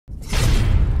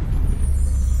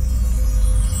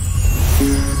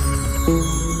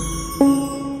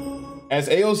As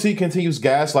AOC continues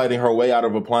gaslighting her way out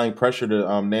of applying pressure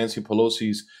to Nancy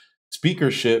Pelosi's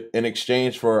speakership in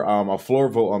exchange for a floor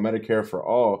vote on Medicare for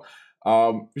all,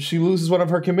 she loses one of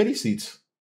her committee seats.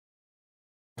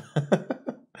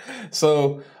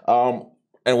 So,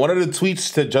 and one of the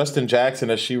tweets to Justin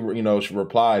Jackson, as she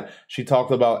replied, she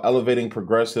talked about elevating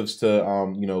progressives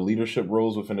to, leadership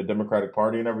roles within the Democratic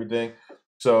Party and everything.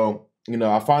 So,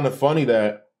 I find it funny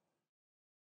that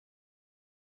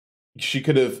she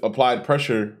could have applied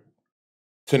pressure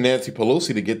to Nancy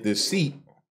Pelosi to get this seat,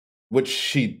 which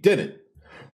she didn't.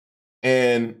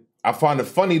 And I find it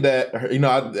funny that,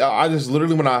 I just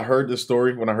literally, when I heard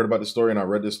about this story and I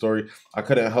read this story, I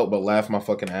couldn't help but laugh my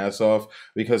fucking ass off,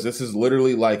 because this is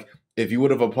literally like, if you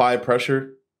would have applied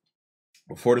pressure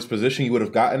for this position, you would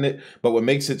have gotten it. But what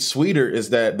makes it sweeter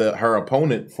is that her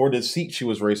opponent for this seat she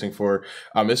was racing for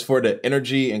is for the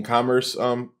Energy and Commerce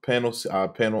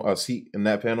seat in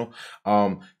that panel.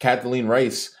 Kathleen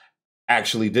Rice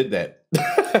actually did that.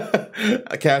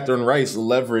 Catherine Rice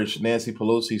leveraged Nancy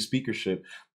Pelosi's speakership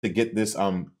to get this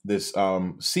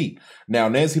seat. Now,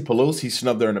 Nancy Pelosi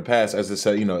snubbed her in the past, as it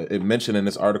said, it mentioned in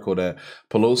this article that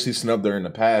Pelosi snubbed her in the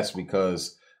past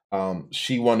because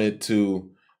she wanted to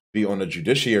be on the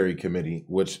Judiciary Committee,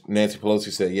 which Nancy Pelosi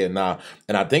said, yeah, nah.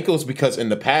 And I think it was because in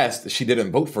the past, she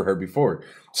didn't vote for her before.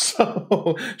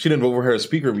 So she didn't vote for her as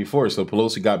speaker before. So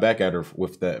Pelosi got back at her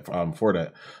with that, for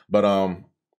that. But, I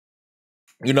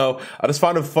just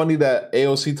find it funny that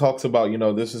AOC talks about,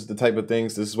 this is the type of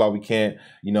things, this is why we can't,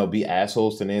 be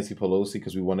assholes to Nancy Pelosi,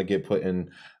 because we want to get put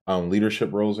in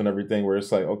leadership roles and everything, where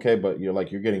it's like, okay, but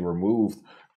you're getting removed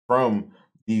from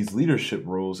these leadership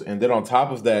roles. And then on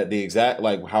top of that, the exact,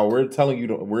 like how we're telling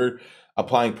you, we're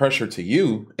applying pressure to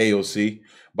you, AOC,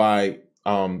 by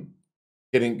the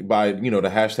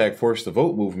hashtag force the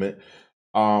vote movement.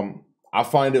 I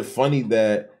find it funny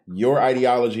that your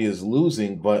ideology is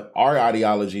losing, but our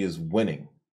ideology is winning.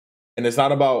 And it's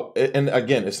not about, and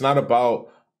again, it's not about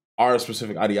our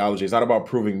specific ideology. It's not about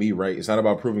proving me right. It's not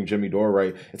about proving Jimmy Dore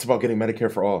right. It's about getting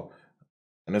Medicare for all.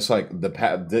 And it's like the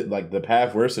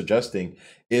path we're suggesting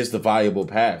is the viable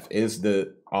path, is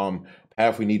the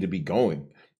path we need to be going.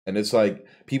 And it's like,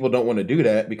 people don't want to do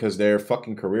that because they're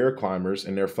fucking career climbers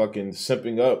and they're fucking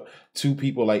simping up to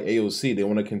people like AOC. They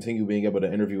want to continue being able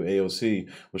to interview AOC,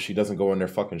 but she doesn't go on their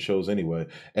fucking shows anyway.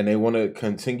 And they want to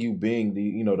continue being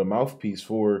the mouthpiece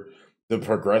for the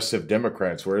progressive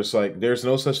Democrats, where it's like, there's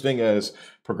no such thing as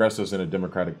progressives in a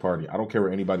Democratic Party. I don't care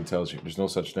what anybody tells you. There's no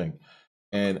such thing.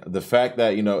 And the fact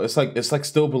that, it's like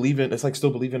still believing in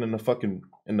the fucking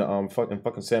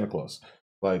Santa Claus.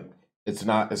 Like, it's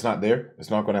not there. It's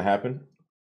not going to happen.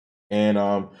 And,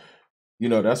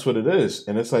 that's what it is.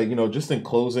 And it's like, just in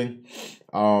closing,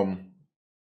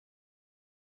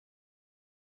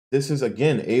 this is,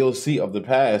 again, AOC of the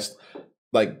past,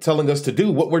 like telling us to do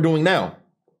what we're doing now.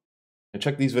 And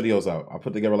check these videos out. I'll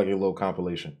put together like a little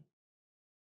compilation.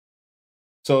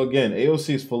 So again,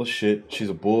 AOC is full of shit. She's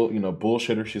a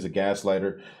bullshitter. She's a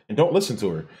gaslighter, and don't listen to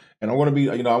her. And I'm going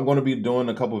to be doing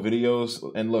a couple videos.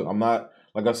 And look, I'm not,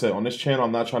 like I said, on this channel,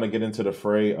 I'm not trying to get into the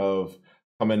fray of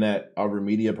coming at other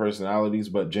media personalities,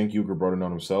 but Cenk Uygur brought it on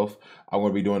himself. I'm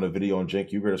going to be doing a video on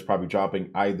Cenk Uygur that's probably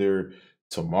dropping either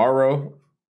tomorrow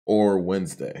or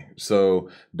Wednesday.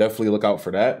 So definitely look out for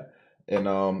that. And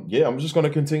yeah, I'm just going to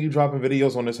continue dropping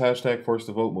videos on this hashtag Force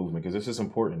the Vote movement, because this is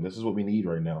important. This is what we need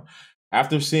right now.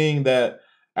 After seeing that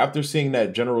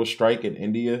general strike in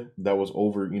India that was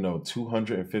over,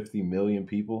 250 million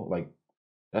people, like,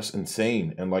 that's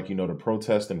insane. And like, the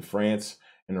protest in France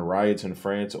and the riots in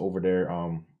France over their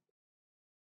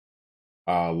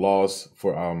laws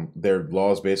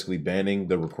basically banning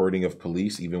the recording of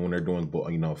police, even when they're doing,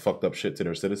 fucked up shit to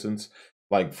their citizens.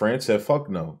 Like, France said, fuck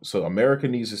no. So America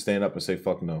needs to stand up and say,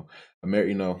 fuck no. And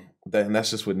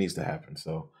that's just what needs to happen.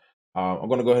 So I'm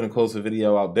going to go ahead and close the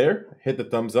video out there. Hit the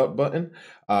thumbs up button,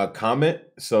 comment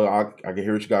so I can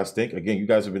hear what you guys think. Again, you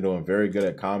guys have been doing very good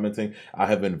at commenting. I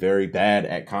have been very bad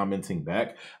at commenting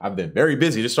back. I've been very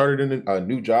busy. Just started in a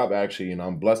new job, actually.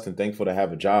 I'm blessed and thankful to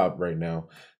have a job right now.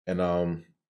 And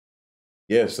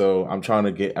yeah, so I'm trying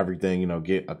to get everything,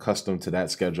 get accustomed to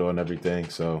that schedule and everything.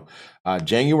 So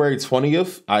January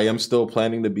 20th, I am still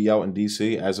planning to be out in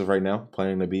DC as of right now,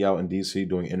 planning to be out in DC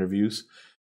doing interviews.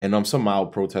 And some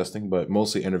mild protesting, but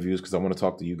mostly interviews, because I want to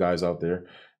talk to you guys out there.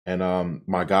 And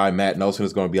my guy Matt Nelson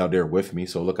is going to be out there with me,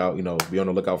 so look out, be on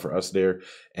the lookout for us there.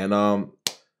 And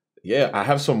yeah, I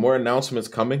have some more announcements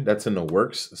coming. That's in the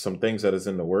works. Some things that is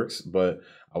in the works, but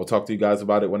I will talk to you guys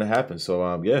about it when it happens.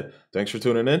 So yeah, thanks for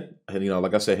tuning in. And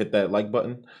like I said, hit that like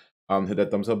button, hit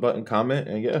that thumbs up button, comment,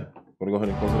 and yeah, I'm gonna go ahead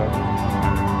and close it out.